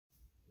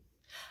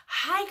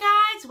Hi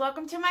guys,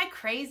 welcome to my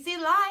crazy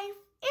life.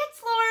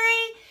 It's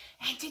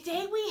Lori, and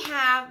today we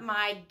have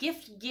my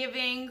gift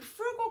giving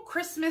frugal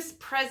Christmas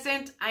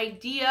present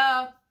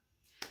idea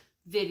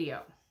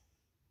video.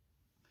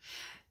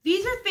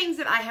 These are things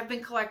that I have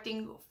been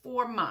collecting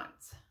for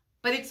months,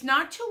 but it's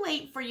not too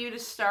late for you to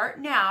start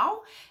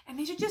now. And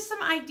these are just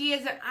some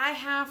ideas that I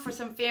have for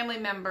some family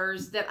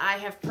members that I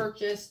have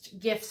purchased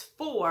gifts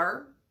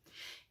for,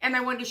 and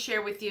I wanted to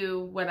share with you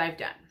what I've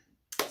done.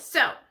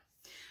 So,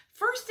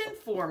 first and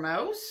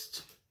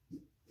foremost,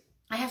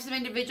 I have some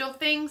individual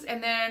things,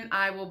 and then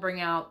I will bring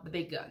out the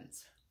big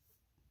guns.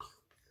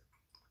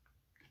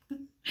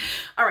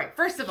 All right,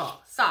 first of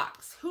all,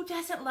 socks. Who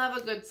doesn't love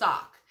a good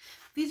sock?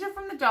 These are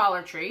from the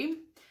Dollar Tree.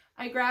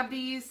 I grabbed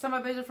these. Some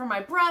of these are for my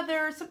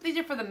brother. Some of these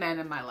are for the men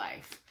in my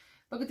life.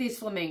 Look at these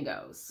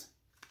flamingos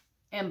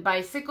and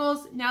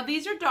bicycles. Now,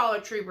 these are Dollar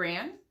Tree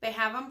brand. They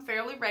have them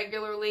fairly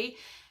regularly.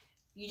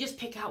 You just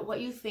pick out what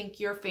you think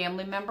your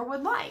family member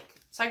would like.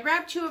 So I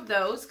grabbed 2 of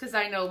those because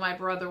I know my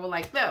brother will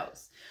like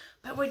those.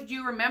 But would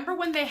you remember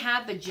when they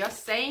had the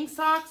Just Saying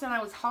socks and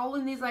I was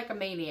hauling these like a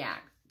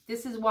maniac?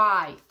 This is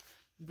why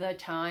the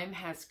time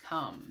has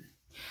come.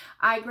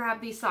 I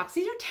grabbed these socks.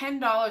 These are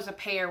 $10 a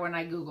pair when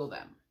I Google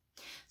them.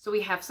 So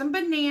we have some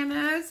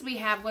bananas. We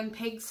have When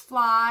Pigs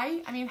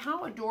Fly. I mean,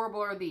 how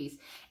adorable are these?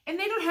 And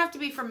they don't have to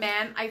be for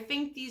men. I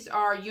think these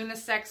are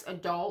unisex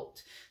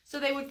adult. So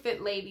they would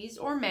fit ladies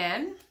or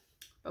men.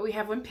 But we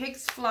have When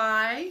Pigs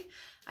Fly.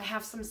 I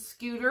have some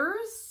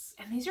scooters,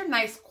 and these are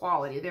nice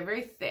quality. They're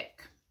very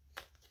thick.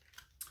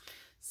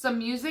 Some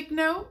music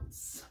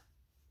notes,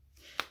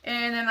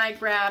 and then I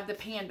grabbed the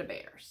panda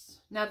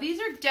bears. Now, these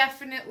are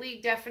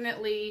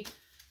definitely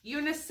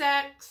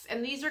unisex,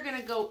 and these are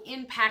going to go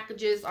in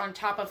packages on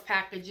top of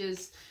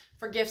packages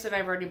for gifts that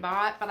I've already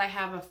bought, but I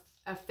have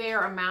a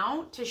fair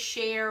amount to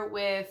share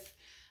with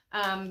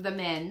the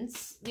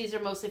men's. These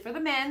are mostly for the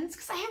men's,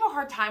 because I have a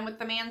hard time with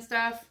the man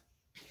stuff.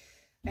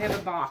 I have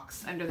a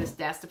box under this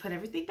desk to put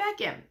everything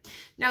back in.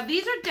 Now,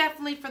 these are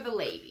definitely for the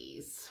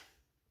ladies.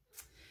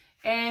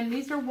 And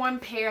these are one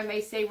pair, and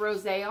they say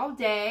Rosé all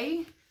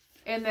day.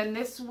 And then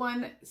this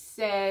one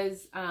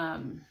says,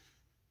 Had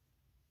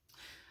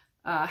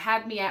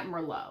Me at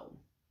Merlot.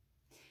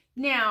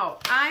 Now,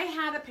 I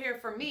had a pair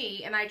for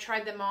me, and I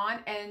tried them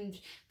on, and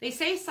they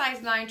say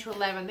size 9 to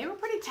 11. They were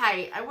pretty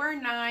tight. I wear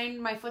 9.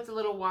 My foot's a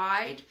little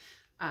wide.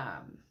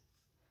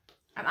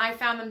 And I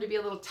found them to be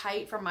a little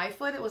tight for my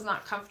foot. It was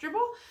not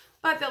comfortable.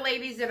 But the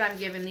ladies that I'm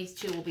giving these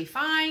to will be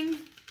fine.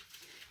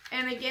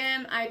 And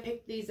again, I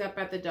picked these up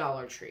at the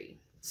Dollar Tree.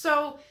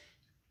 So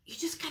you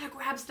just gotta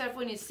grab stuff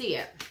when you see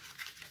it.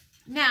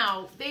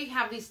 Now, they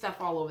have these stuff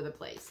all over the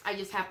place. I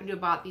just happened to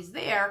have bought these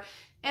there.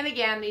 And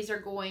again, these are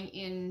going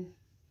in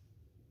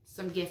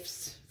some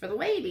gifts for the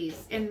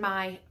ladies in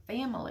my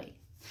family.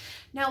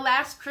 Now,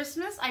 last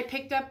Christmas, I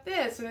picked up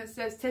this, and it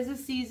says, "'Tis a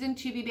season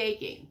to be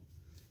baking."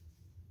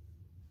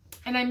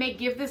 And I may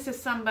give this to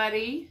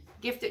somebody,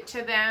 gift it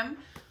to them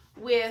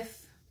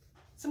with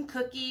some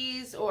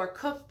cookies or a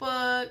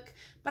cookbook,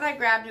 but I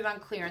grabbed it on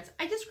clearance.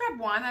 I just grabbed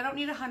one. I don't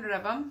need 100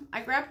 of them.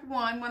 I grabbed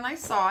one when I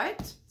saw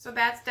it. So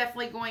that's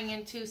definitely going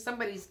into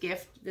somebody's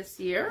gift this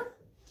year.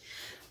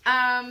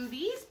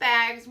 These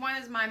bags,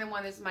 one is mine and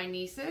one is my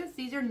niece's.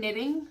 These are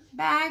knitting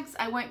bags.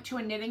 I went to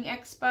a knitting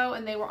expo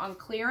and they were on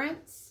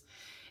clearance.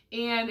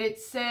 And it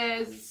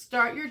says,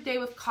 "Start your day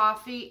with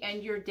coffee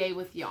and your day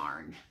with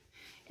yarn."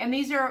 And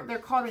they're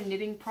called a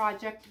knitting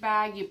project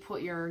bag. You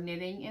put your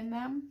knitting in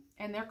them,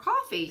 and they're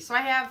coffee. So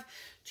I have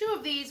 2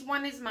 of these.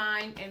 One is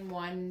mine, and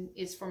one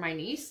is for my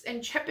niece.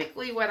 And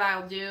typically what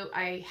I'll do,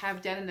 I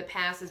have done in the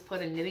past, is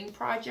put a knitting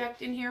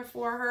project in here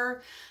for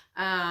her.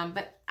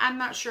 But I'm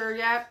not sure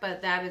yet,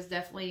 but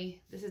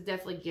this is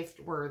definitely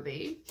gift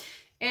worthy.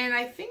 And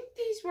I think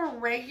these were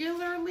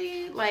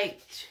regularly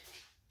like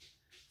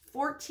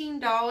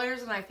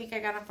 $14, and I think I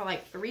got them for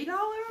like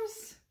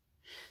 $3.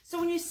 So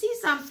when you see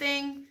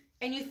something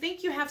and you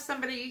think you have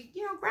somebody,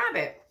 grab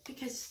it,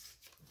 because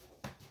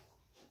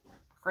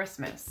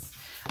Christmas.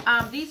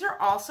 These are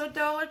also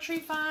Dollar Tree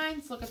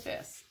finds. Look at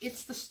this.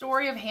 It's The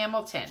Story of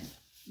Hamilton,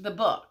 the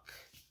book.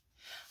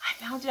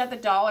 I found it at the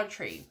Dollar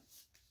Tree.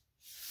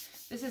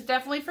 This is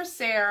definitely for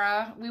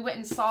Sarah. We went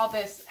and saw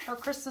this. Her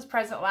Christmas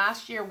present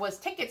last year was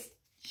tickets.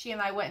 She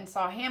and I went and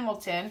saw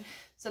Hamilton.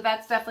 So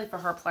that's definitely for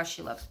her. Plus,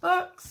 she loves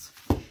books.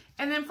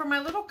 And then for my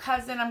little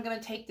cousin, I'm going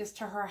to take this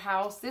to her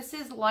house. This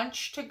is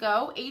Lunch to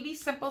Go, 80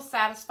 Simple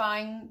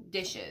Satisfying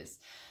Dishes.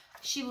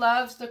 She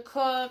loves to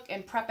cook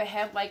and prep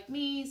ahead like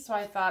me, so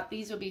I thought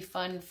these would be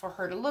fun for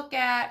her to look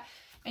at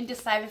and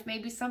decide if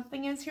maybe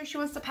something is here she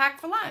wants to pack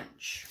for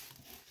lunch.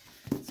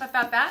 So I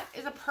thought that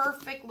is a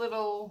perfect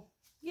little,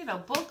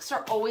 books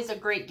are always a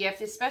great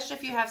gift, especially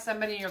if you have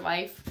somebody in your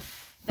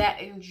life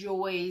that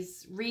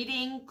enjoys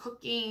reading,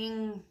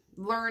 cooking,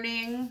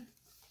 learning,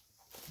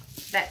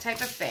 that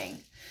type of thing.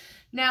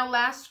 Now,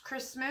 last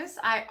Christmas,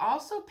 I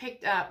also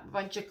picked up a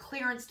bunch of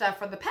clearance stuff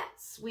for the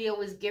pets. We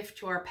always gift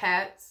to our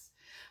pets.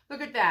 Look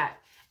at that.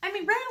 I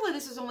mean, regularly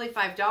this is only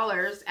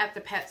 $5. At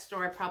the pet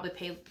store, I probably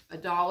paid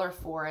 $1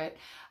 for it.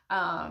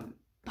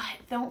 But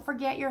don't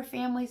forget your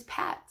family's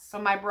pets. So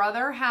my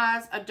brother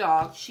has a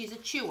dog. She's a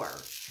chewer.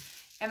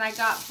 And I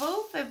got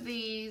both of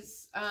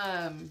these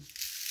on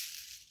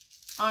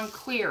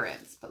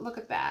clearance. But look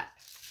at that.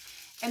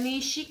 And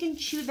these, she can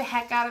chew the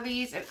heck out of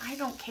these, and I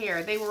don't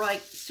care. They were like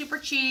super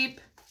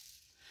cheap.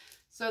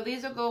 So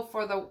these will go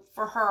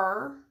for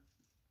her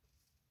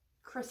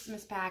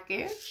Christmas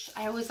package.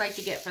 I always like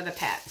to get for the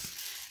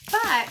pets.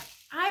 But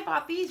I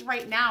bought these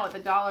right now at the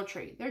Dollar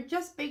Tree. They're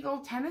just big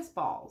old tennis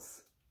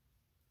balls.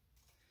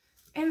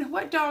 And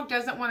what dog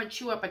doesn't want to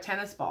chew up a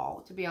tennis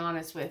ball, to be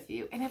honest with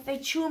you? And if they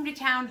chew them to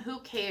town, who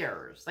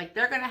cares? Like,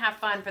 they're going to have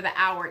fun for the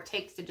hour it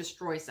takes to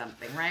destroy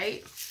something,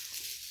 right?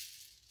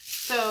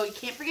 So you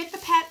can't forget the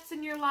pets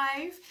in your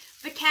life.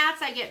 The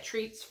cats I get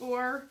treats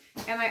for.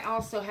 And I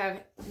also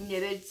have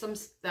knitted some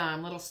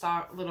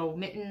little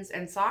mittens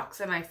and socks,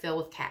 and I fill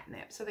with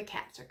catnip. So the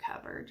cats are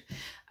covered.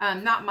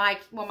 Not my,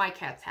 well, my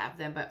cats have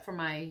them, but for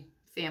my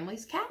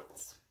family's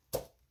cats.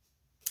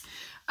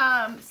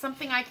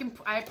 Something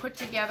I put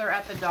together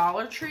at the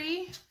Dollar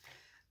Tree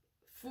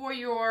for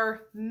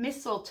your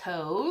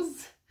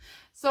mistletoes.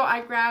 So I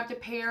grabbed a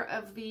pair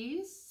of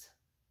these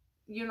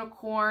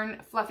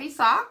unicorn fluffy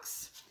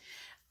socks.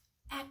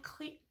 At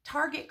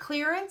Target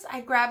clearance,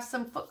 I grabbed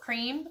some foot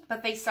cream,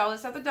 but they sell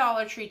this at the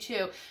Dollar Tree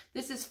too.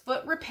 This is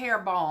foot repair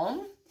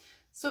balm.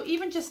 So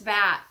even just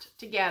that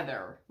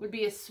together would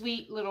be a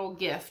sweet little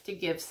gift to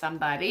give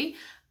somebody.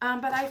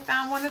 But I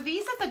found one of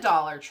these at the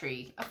Dollar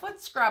Tree, a foot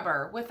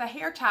scrubber with a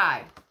hair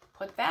tie.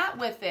 Put that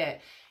with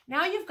it.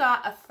 Now you've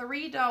got a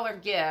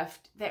 $3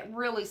 gift that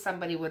really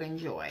somebody would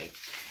enjoy.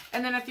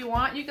 And then if you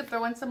want, you could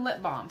throw in some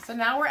lip balm. So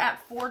now we're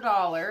at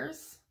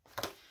 $4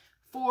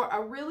 for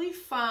a really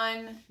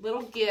fun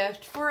little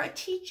gift for a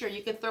teacher.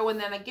 You could throw in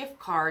then a gift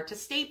card to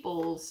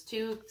Staples,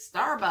 to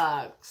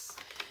Starbucks.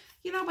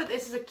 You know, but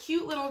this is a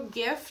cute little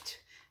gift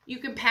you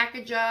can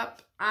package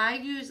up. I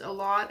use a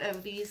lot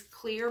of these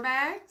clear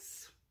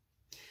bags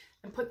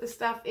and put the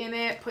stuff in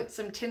it. Put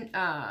some tissue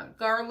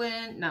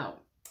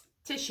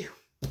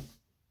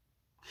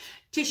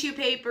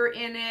paper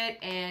in it,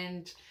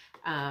 and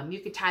you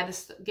could tie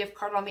this gift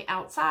card on the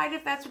outside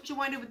if that's what you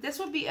wanted. But this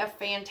would be a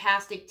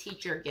fantastic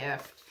teacher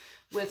gift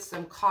with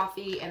some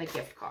coffee and a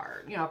gift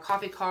card. You know, a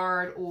coffee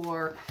card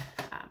or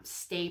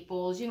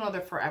Staples. You know,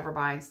 they're forever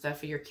buying stuff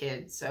for your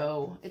kids.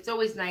 So it's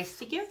always nice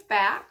to give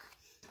back.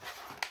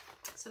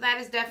 So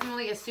that is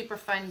definitely a super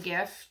fun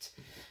gift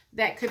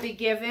that could be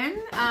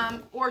given.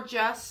 Or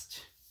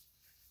just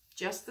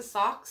the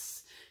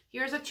socks.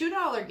 Here's a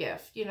 $2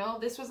 gift. You know,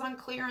 this was on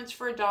clearance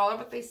for $1,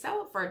 but they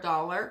sell it for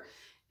 $1.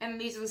 And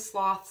these are the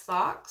sloth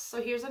socks.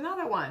 So here's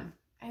another one.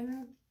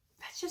 And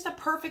that's just a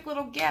perfect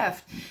little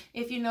gift.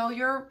 If you know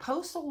your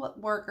postal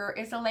worker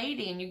is a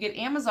lady and you get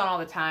Amazon all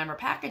the time or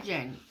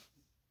packaging,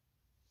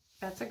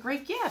 that's a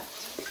great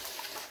gift.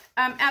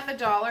 At the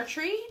Dollar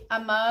Tree,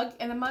 a mug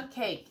and a mug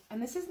cake. And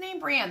this is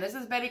name brand. This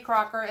is Betty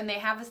Crocker, and they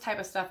have this type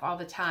of stuff all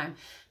the time.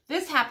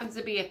 This happens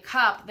to be a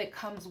cup that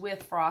comes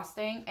with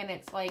frosting, and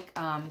it's like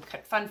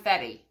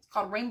funfetti. It's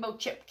called Rainbow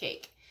Chip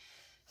Cake.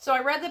 So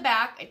I read the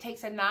back. It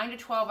takes a 9 to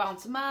 12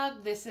 ounce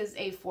mug. This is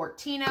a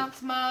 14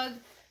 ounce mug.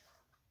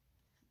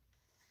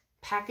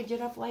 Package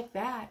it up like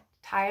that.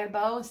 Tie a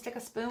bow and stick a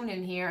spoon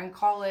in here and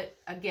call it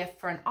a gift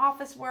for an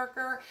office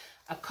worker,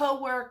 a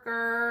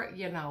co-worker,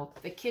 you know,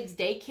 the kid's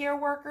daycare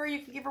worker. You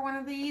could give her one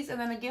of these, and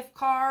then a gift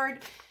card.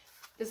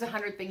 There's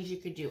 100 things you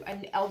could do.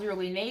 An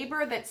elderly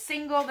neighbor that's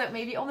single that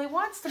maybe only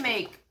wants to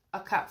make a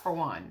cup for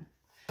one.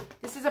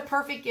 This is a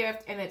perfect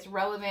gift, and it's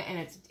relevant, and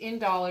it's in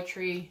Dollar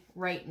Tree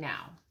right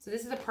now. So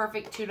this is a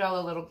perfect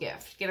 $2 little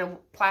gift. Get a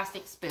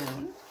plastic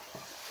spoon.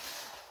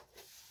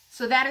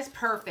 So that is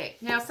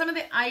perfect. Now some of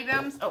the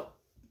items,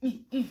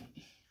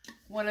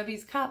 one of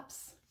these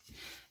cups.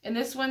 And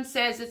this one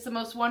says it's the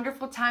most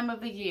wonderful time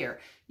of the year.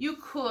 You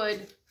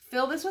could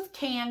fill this with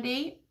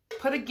candy,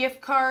 put a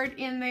gift card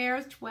in there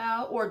as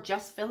well, or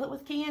just fill it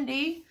with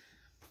candy.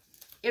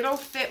 It'll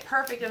fit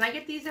perfect. And I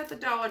get these at the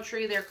Dollar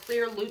Tree. They're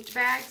clear looped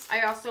bags.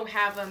 I also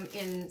have them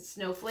in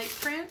snowflake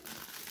print.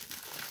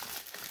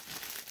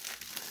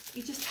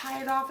 You just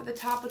tie it off at the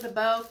top with a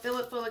bow, fill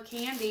it full of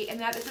candy, and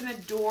that is an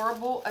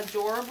adorable,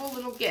 adorable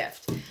little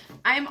gift.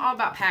 I am all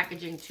about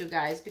packaging too,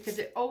 guys, because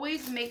it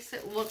always makes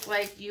it look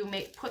like you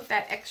may put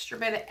that extra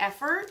bit of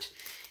effort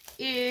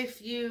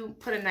if you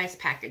put a nice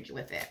package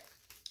with it.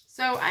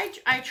 So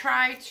I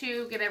try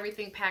to get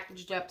everything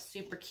packaged up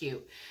super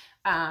cute.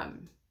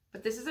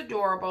 But this is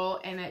adorable,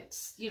 and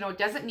it's, you know, it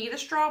doesn't need a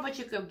straw, but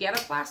you could get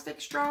a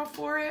plastic straw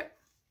for it.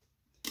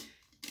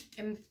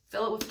 And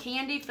fill it with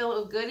candy, fill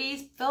it with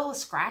goodies, fill it with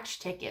scratch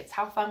tickets.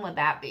 How fun would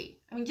that be?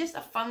 I mean, just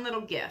a fun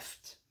little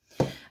gift.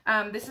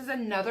 This is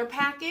another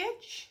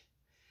package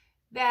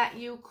that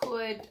you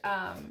could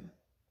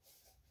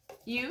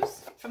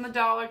use from the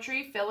Dollar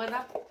Tree. Fill it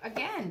up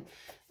again.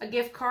 A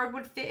gift card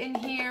would fit in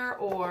here,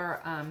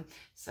 or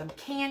some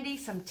candy,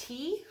 some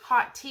tea,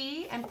 hot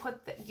tea, and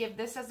give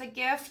this as a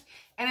gift.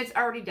 And it's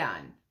already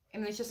done.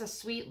 And it's just a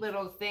sweet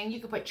little thing. You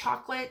could put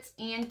chocolates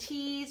and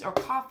teas or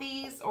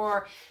coffees,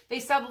 or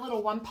they sell the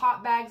little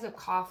 1-pot bags of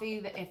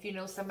coffee that if you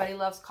know somebody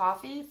loves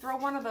coffee, throw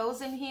one of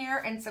those in here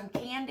and some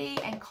candy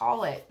and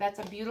call it. That's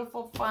a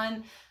beautiful,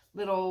 fun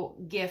little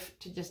gift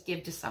to just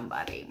give to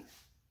somebody.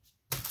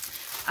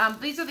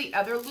 These are the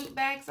other loot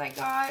bags I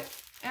got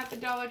at the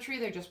Dollar Tree.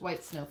 They're just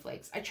white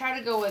snowflakes. I try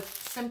to go with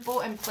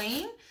simple and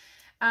plain.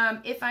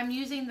 If I'm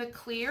using the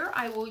clear,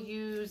 I will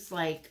use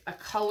like a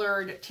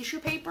colored tissue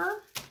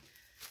paper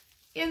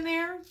in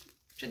there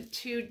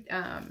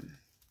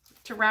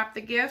to wrap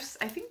the gifts.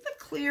 I think the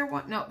clear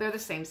one, no, they're the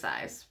same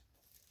size.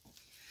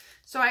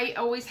 So I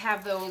always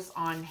have those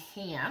on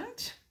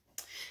hand.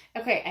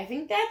 Okay, I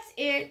think that's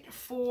it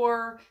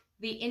for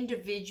the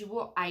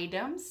individual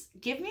items.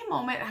 Give me a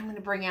moment. I'm going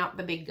to bring out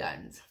the big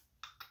guns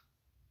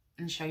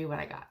and show you what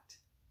I got.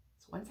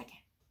 So one second.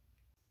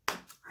 All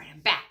right, I'm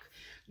back.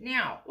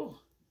 Now, ooh,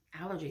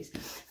 allergies.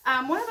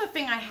 One other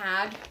thing I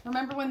had,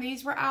 remember when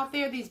these were out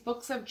there, these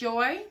books of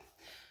joy?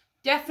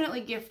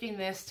 Definitely gifting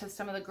this to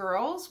some of the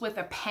girls with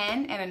a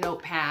pen and a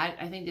notepad.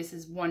 I think this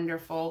is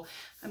wonderful.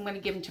 I'm going to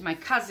give them to my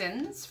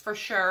cousins for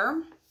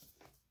sure.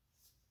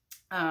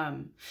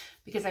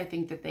 Because I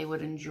think that they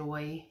would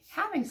enjoy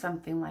having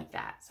something like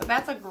that. So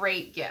that's a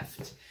great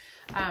gift.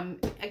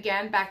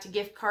 Again, back to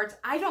gift cards.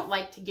 I don't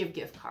like to give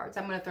gift cards.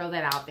 I'm going to throw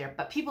that out there.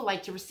 But people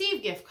like to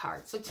receive gift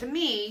cards. So to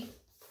me,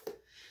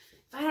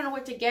 if I don't know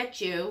what to get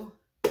you,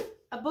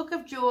 a book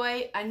of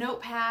joy, a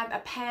notepad, a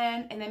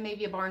pen, and then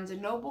maybe a Barnes &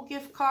 Noble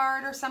gift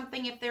card or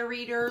something if they're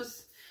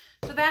readers.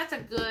 So that's a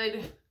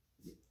good,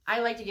 I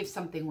like to give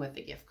something with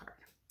a gift card.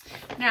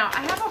 Now, I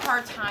have a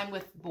hard time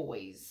with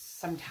boys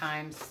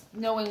sometimes,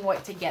 knowing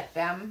what to get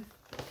them.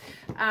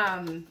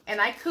 And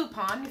I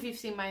coupon, if you've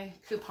seen my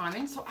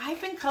couponing. So I've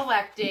been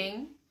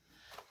collecting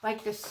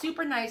like the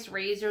super nice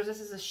razors. This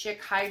is a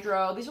Sycks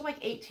Hydro. These are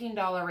like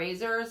 $18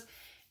 razors.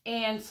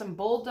 And some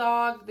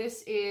Bulldog.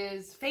 This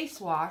is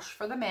face wash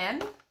for the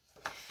men.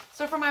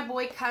 So for my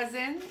boy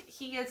cousin,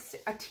 he is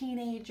a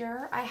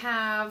teenager. I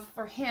have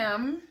for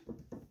him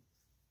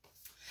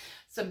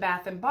some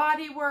Bath &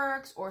 Body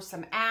Works or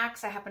some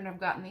Axe. I happen to have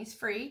gotten these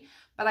free.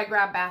 But I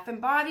grabbed Bath &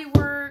 Body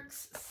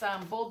Works,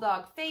 some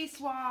Bulldog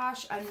face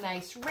wash, a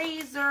nice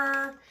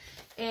razor.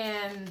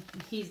 And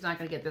he's not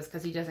going to get this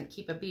because he doesn't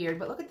keep a beard.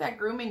 But look at that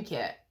grooming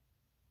kit.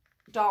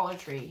 Dollar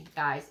Tree,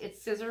 guys.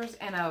 It's scissors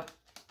and a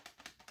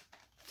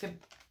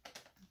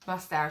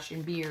mustache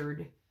and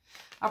beard.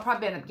 I'll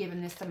probably end up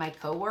giving this to my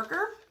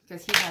coworker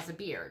because he has a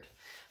beard.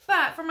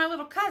 But for my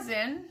little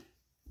cousin,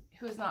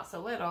 who's not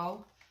so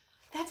little,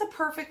 that's a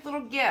perfect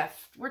little gift.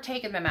 We're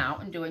taking them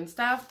out and doing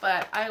stuff,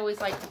 but I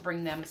always like to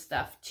bring them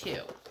stuff too.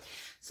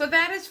 So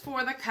that is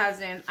for the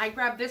cousin. I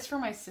grabbed this for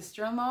my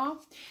sister-in-law.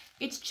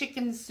 It's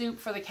chicken soup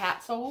for the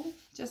cat soul.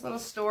 Just little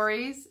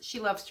stories. She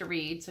loves to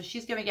read, so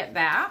she's going to get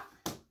that.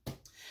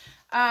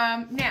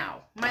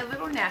 Now, my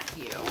little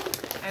nephew,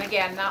 and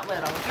again, not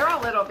little. They're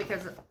all little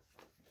because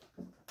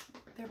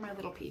they're my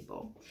little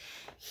people.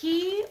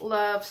 He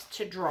loves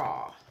to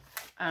draw,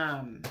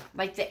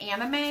 like the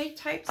anime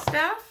type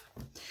stuff.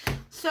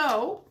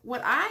 So,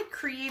 what I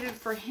created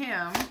for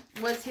him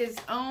was his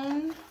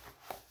own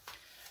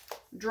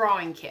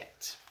drawing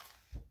kit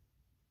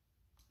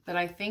that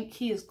I think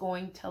he is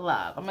going to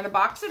love. I'm going to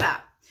box it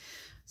up.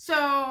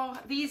 So,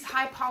 these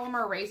high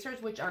polymer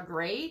erasers, which are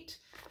great,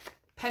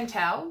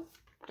 Pentel,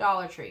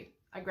 Dollar Tree.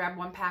 I grabbed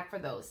one pack for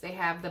those. They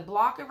have the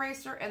block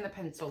eraser and the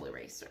pencil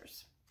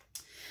erasers.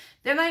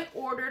 Then I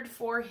ordered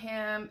for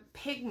him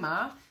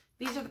Pigma.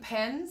 These are the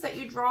pens that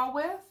you draw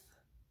with.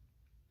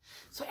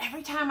 So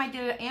every time I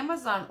did an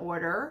Amazon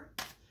order,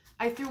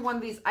 I threw one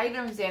of these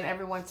items in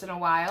every once in a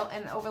while.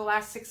 And over the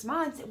last 6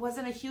 months, it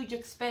wasn't a huge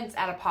expense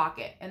out of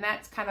pocket. And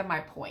that's kind of my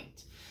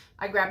point.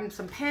 I grabbed him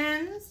some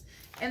pens.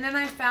 And then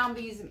I found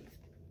these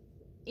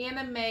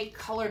anime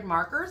colored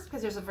markers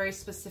because there's a very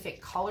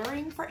specific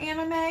coloring for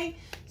anime.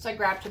 So I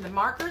grabbed him the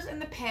markers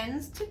and the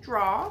pens to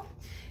draw.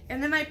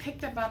 And then I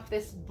picked up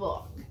this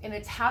book, and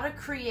it's how to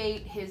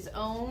create his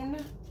own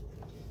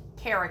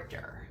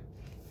character.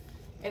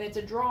 And it's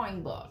a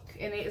drawing book,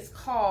 and it is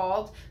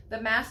called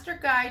The Master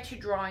Guide to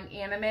Drawing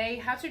Anime,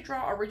 How to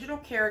Draw Original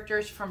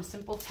Characters from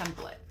Simple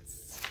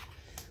Templates.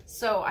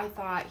 So I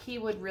thought he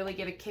would really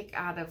get a kick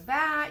out of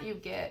that. You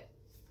get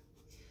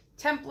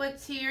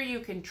templates here, you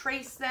can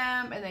trace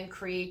them and then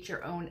create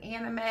your own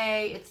anime.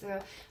 It's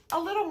a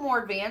little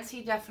more advanced.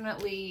 He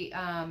definitely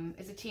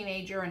is a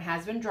teenager and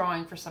has been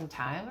drawing for some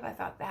time, but I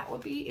thought that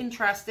would be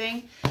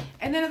interesting.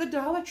 And then at the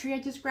Dollar Tree, I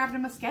just grabbed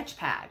him a sketch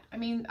pad. I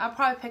mean, I'll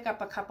probably pick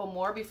up a couple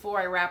more before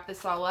I wrap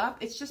this all up.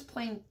 It's just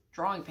plain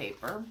drawing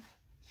paper.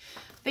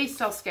 They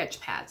sell sketch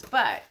pads,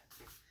 but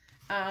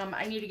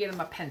I need to get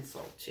him a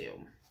pencil too.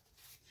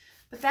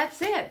 But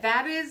that's it.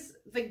 That is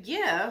the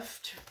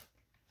gift,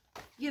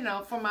 you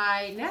know, for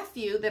my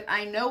nephew that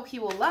I know he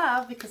will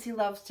love because he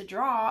loves to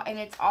draw, and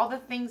it's all the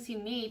things he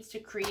needs to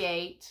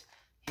create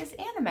his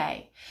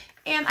anime.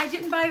 And I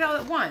didn't buy it all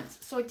at once,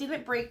 so it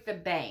didn't break the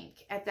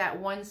bank at that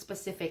one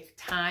specific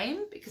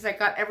time because I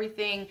got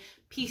everything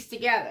pieced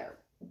together.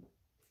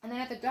 And then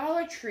at the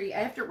Dollar Tree, I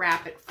have to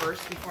wrap it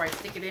first before I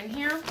stick it in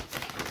here.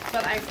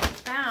 But I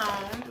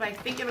found, I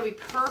think it'll be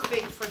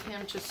perfect for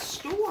him to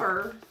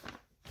store.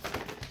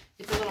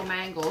 It's a little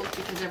mangled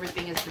because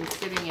everything has been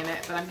sitting in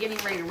it. But I'm getting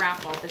ready to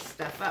wrap all this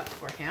stuff up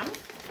for him.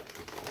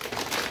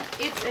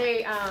 It's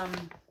a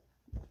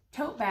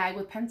tote bag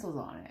with pencils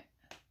on it.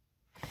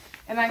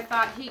 And I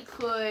thought he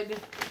could,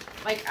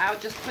 like, I'll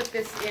just put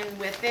this in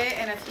with it.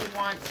 And if he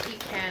wants, he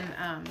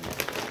can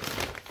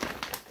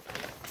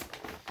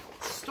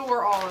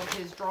store all of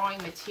his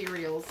drawing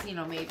materials, you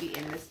know, maybe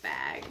in this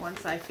bag.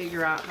 Once I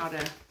figure out how to,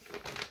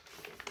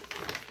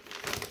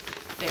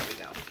 there we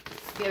go,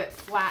 get it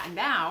flattened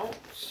out.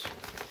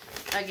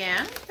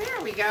 Again,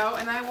 there we go.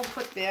 And I will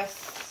put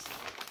this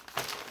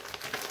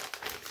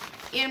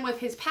in with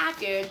his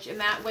package. And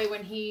that way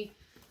when he,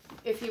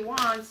 if he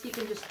wants, he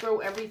can just throw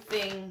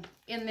everything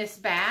in this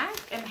bag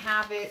and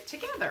have it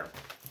together.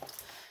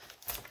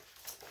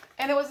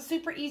 And it was a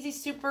super easy,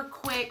 super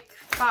quick,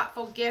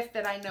 thoughtful gift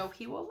that I know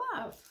he will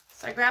love.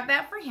 So I grabbed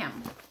that for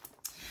him.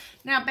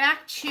 Now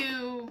back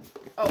to,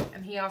 oh,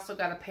 and he also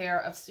got a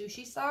pair of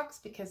sushi socks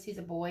because he's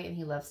a boy and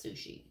he loves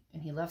sushi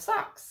and he loves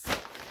socks.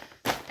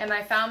 And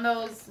I found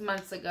those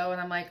months ago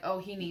and I'm like, oh,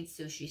 he needs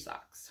sushi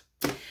socks.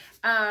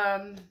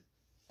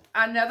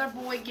 Another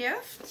boy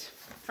gift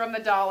from the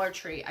Dollar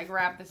Tree. I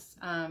grabbed this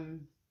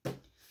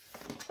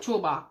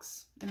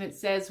toolbox and it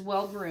says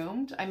well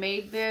groomed. I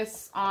made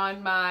this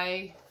on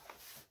my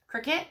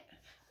Cricut,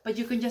 but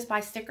you can just buy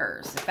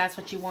stickers if that's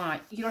what you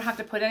want. You don't have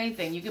to put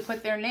anything. You can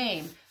put their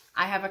name.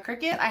 I have a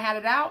Cricut. I had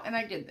it out and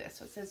I did this.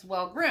 So it says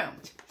well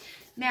groomed.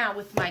 Now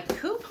with my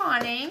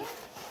couponing,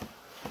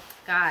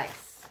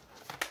 guys,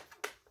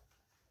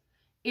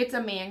 it's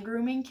a man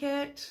grooming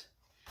kit.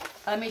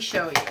 Let me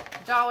show you.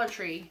 Dollar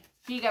Tree.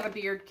 He got a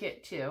beard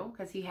kit too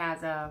because he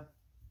has a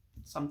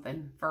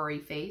something furry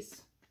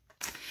face.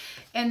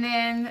 And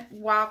then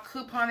while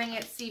couponing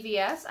at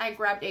CVS, I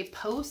grabbed a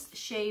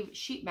post-shave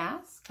sheet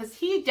mask because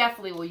he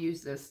definitely will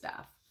use this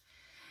stuff.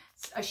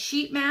 A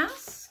sheet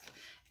mask.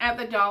 At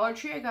the Dollar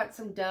Tree, I got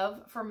some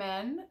Dove for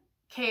Men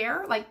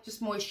care, like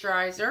just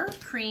moisturizer,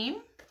 cream.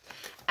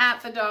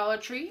 At the Dollar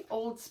Tree,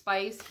 Old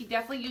Spice. He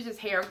definitely uses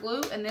hair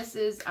glue, and this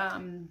is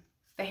the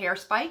hair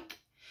spike.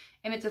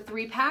 And it's a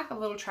 3-pack, a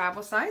little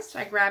travel size. So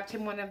I grabbed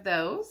him one of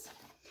those.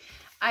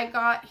 I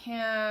got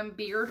him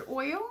beard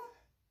oil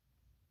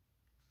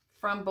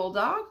from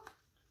Bulldog.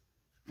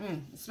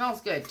 It smells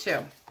good too.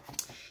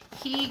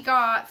 He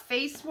got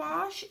face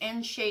wash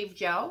and shave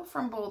gel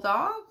from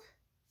Bulldog.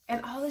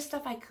 And all this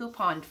stuff I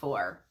couponed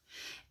for.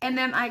 And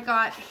then I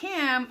got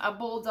him a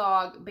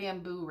Bulldog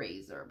bamboo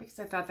razor because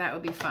I thought that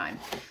would be fun.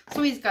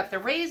 So he's got the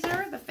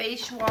razor, the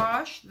face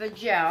wash, the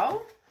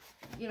gel,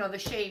 you know, the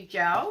shave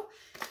gel.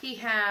 He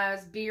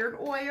has beard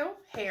oil,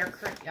 hair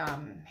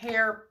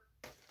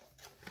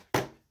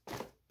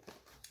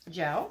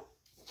gel,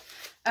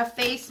 a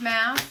face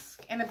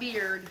mask, and a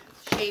beard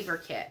shaver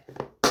kit.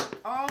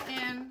 All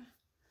in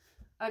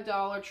a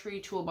Dollar Tree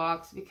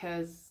toolbox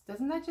because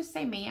doesn't that just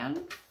say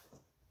man?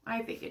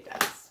 I think it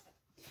does.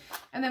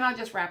 And then I'll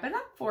just wrap it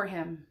up for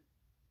him.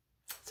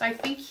 So I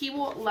think he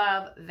will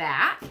love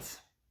that.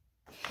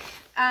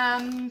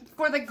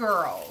 For the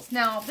girls.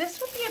 Now, this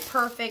would be a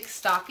perfect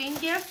stocking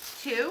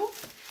gift, too.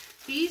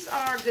 These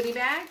are goodie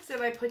bags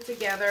that I put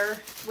together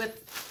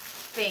with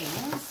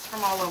things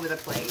from all over the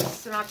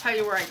place. And I'll tell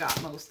you where I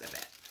got most of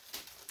it.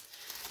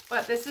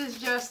 But this is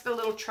just the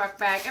little truck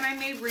bag. And I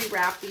may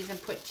rewrap these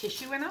and put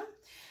tissue in them.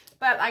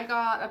 But I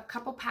got a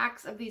couple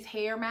packs of these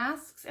hair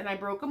masks. And I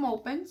broke them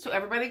open. So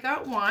everybody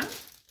got one.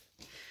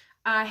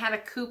 I had a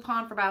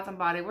coupon for Bath &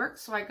 Body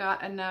Works, so I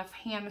got enough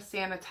hand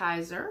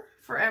sanitizer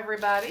for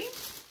everybody.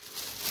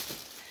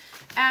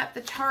 At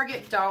the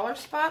Target dollar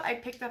spot, I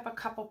picked up a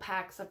couple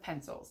packs of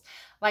pencils.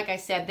 Like I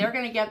said, they're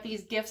going to get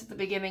these gifts at the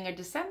beginning of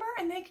December,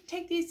 and they can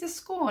take these to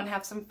school and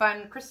have some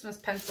fun Christmas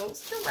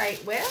pencils to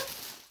write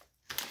with.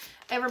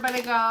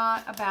 Everybody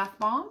got a bath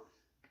bomb,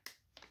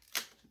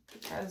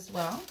 because,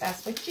 well,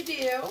 that's what you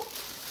do.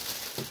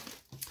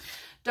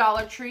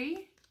 Dollar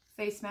Tree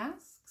face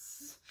mask.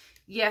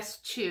 Yes,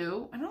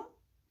 two. I don't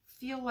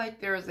feel like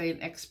there's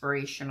an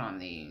expiration on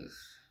these.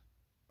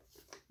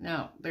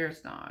 No,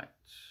 there's not.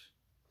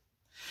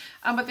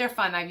 But they're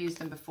fun. I've used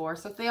them before.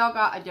 So they all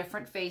got a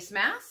different face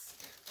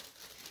mask.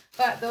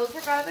 But those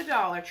were got at the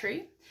Dollar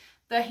Tree.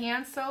 The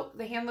hand soap,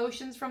 the hand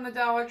lotions from the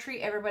Dollar Tree.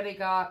 Everybody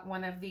got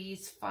one of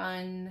these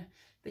fun.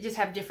 They just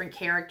have different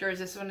characters.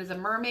 This one is a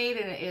mermaid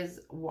and it is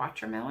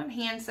watermelon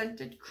hand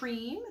scented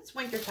cream. It's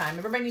wintertime.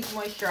 Everybody needs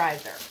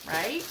moisturizer,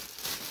 right?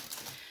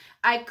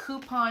 I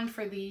couponed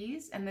for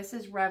these, and this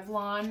is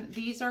Revlon.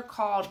 These are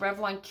called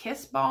Revlon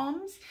Kiss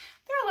Balms.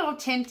 They're a little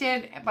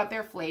tinted, but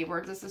they're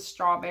flavored. This is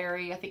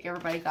strawberry. I think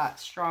everybody got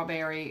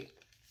strawberry,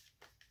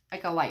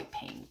 like a light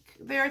pink.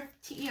 They're,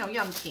 you know,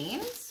 young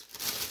teens.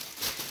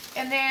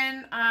 And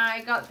then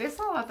I got this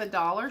all at the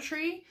Dollar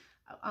Tree.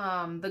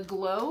 The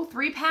Glow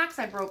 3 packs.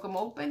 I broke them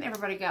open.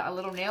 Everybody got a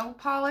little nail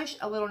polish,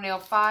 a little nail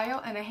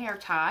file, and a hair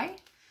tie.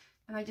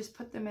 And I just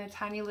put them in a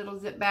tiny little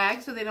zip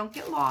bag so they don't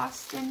get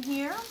lost in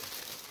here.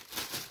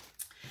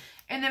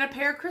 And then a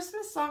pair of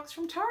Christmas socks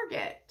from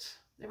Target.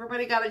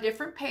 Everybody got a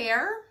different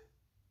pair.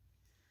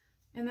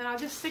 And then I'll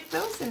just stick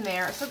those in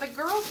there. So the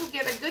girls will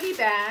get a goodie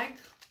bag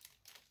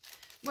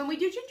when we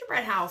do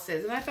gingerbread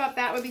houses. And I thought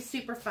that would be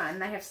super fun.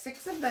 And I have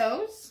 6 of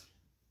those.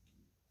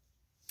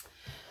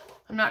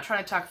 I'm not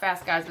trying to talk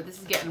fast, guys, but this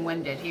is getting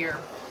winded here.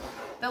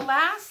 The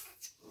last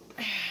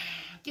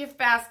gift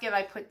basket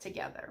I put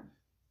together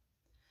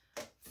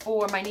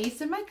for my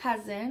niece and my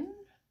cousin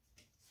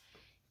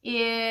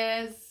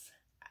is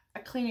a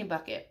cleaning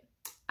bucket.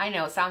 I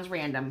know it sounds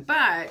random,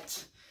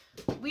 but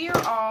we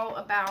are all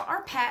about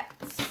our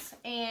pets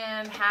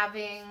and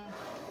having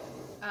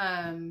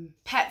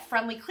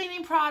pet-friendly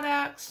cleaning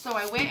products. So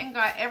I went and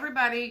got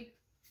everybody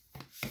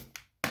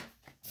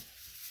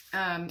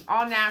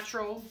all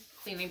natural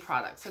cleaning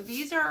products. So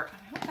these are,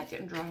 I hope that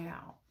didn't dry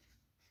out.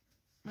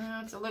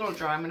 It's a little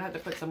dry. I'm going to have to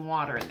put some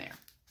water in there.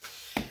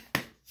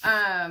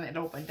 It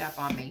opened up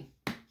on me.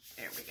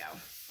 There we go.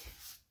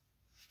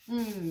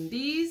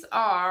 These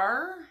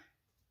are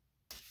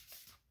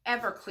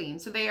Everclean.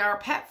 So they are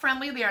pet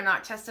friendly. They are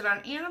not tested on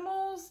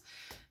animals.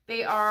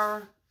 They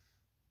are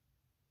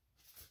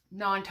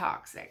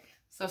non-toxic.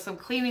 So some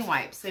cleaning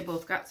wipes. They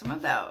both got some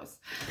of those.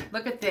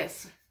 Look at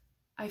this.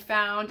 I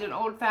found an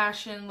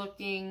old-fashioned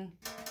looking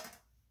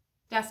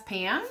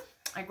dustpan.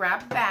 I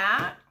grabbed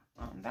that.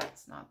 Oh,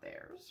 that's not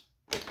theirs.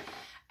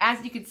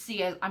 As you can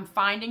see, as I'm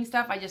finding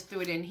stuff, I just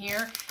threw it in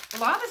here. A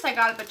lot of this I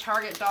got at the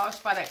Target dollar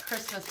spot at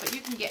Christmas, but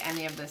you can get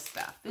any of this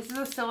stuff. This is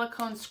a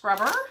silicone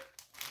scrubber.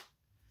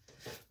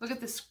 Look at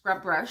this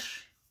scrub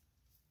brush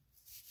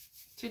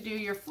to do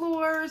your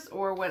floors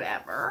or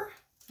whatever.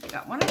 I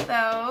got one of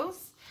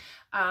those.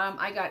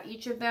 I got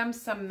each of them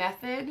some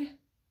Method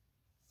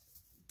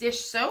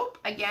dish soap.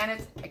 Again,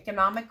 it's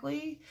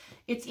economically,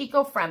 it's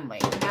eco-friendly,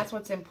 and that's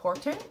what's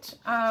important.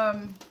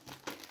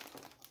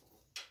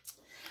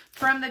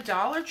 From the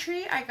Dollar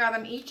Tree, I got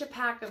them each a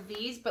pack of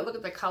these, but look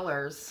at the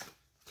colors.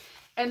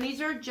 And these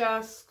are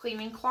just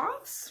cleaning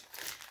cloths.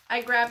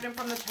 I grabbed them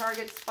from the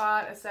Target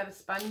spot, a set of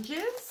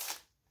sponges.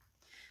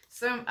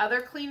 Some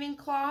other cleaning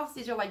cloths.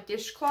 These are like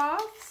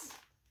dishcloths.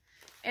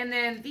 And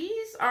then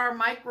these are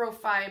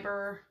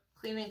microfiber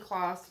cleaning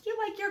cloths. You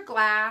like your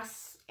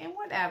glass and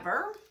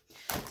whatever.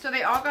 So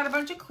they all got a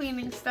bunch of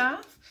cleaning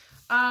stuff.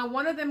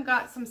 One of them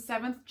got some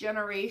 7th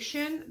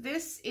generation.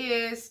 This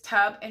is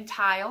Tub and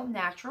Tile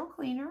Natural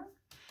Cleaner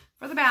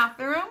for the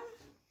bathroom.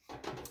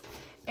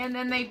 And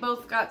then they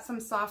both got some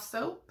soft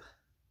soap.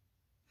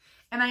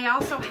 And I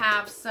also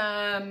have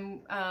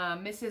some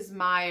Mrs.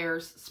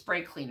 Meyer's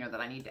spray cleaner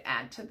that I need to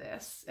add to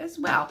this as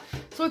well.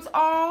 So it's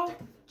all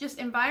just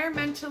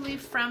environmentally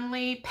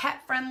friendly,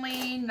 pet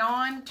friendly,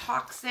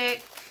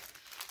 non-toxic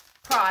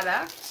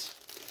product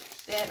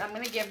that I'm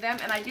going to give them.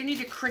 And I do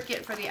need a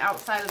Cricut for the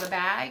outside of the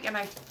bag. And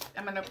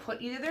I'm going to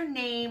put either their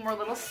name or a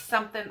little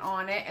something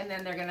on it. And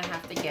then they're going to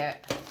have to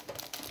get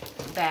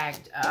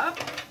bagged up.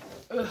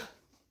 Ugh.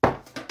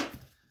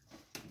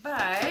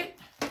 But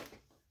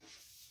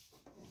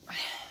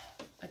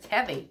it's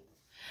heavy.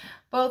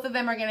 Both of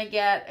them are going to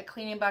get a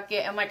cleaning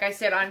bucket. And like I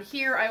said, on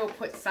here, I will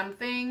put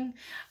something.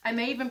 I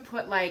may even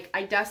put like,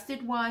 I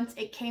dusted once,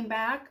 it came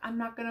back. I'm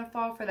not going to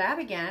fall for that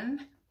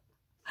again.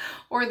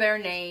 Or their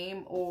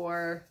name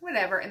or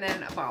whatever. And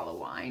then a bottle of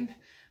wine.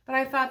 But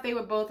I thought they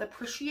would both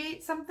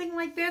appreciate something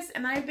like this.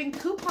 And I've been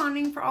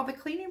couponing for all the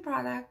cleaning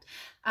product.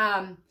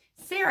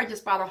 Sarah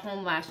just bought a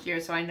home last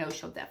year, so I know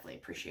she'll definitely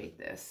appreciate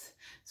this.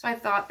 So I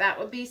thought that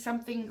would be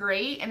something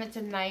great. And it's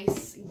a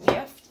nice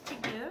gift to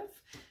give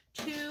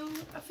to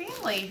a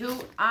family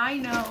who I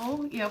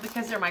know, you know,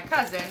 because they're my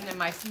cousin and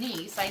my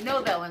niece, I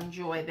know they'll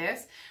enjoy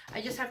this.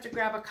 I just have to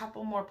grab a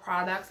couple more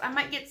products. I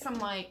might get some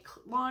like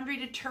laundry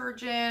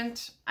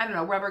detergent, I don't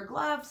know, rubber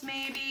gloves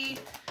maybe,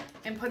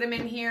 and put them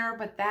in here,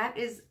 but that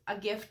is a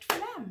gift for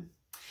them.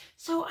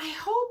 So I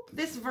hope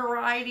this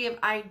variety of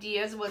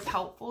ideas was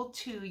helpful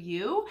to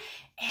you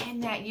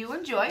and that you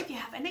enjoy. If you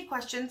have any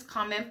questions,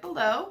 comment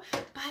below.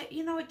 But,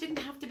 you know, it didn't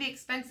have to be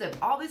expensive.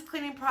 All these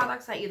cleaning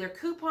products I either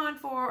couponed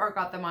for or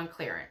got them on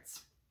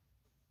clearance.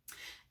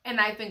 And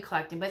I've been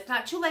collecting, but it's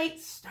not too late.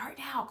 Start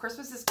now.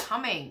 Christmas is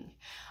coming.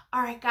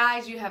 All right,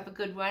 guys, you have a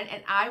good one,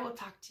 and I will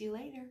talk to you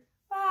later.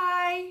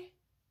 Bye.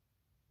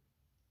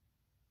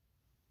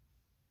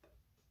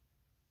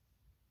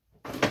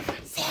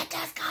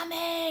 Santa's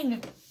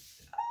coming.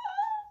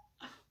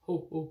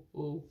 Ho, ho,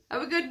 ho.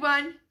 Have a good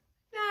one.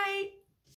 Night.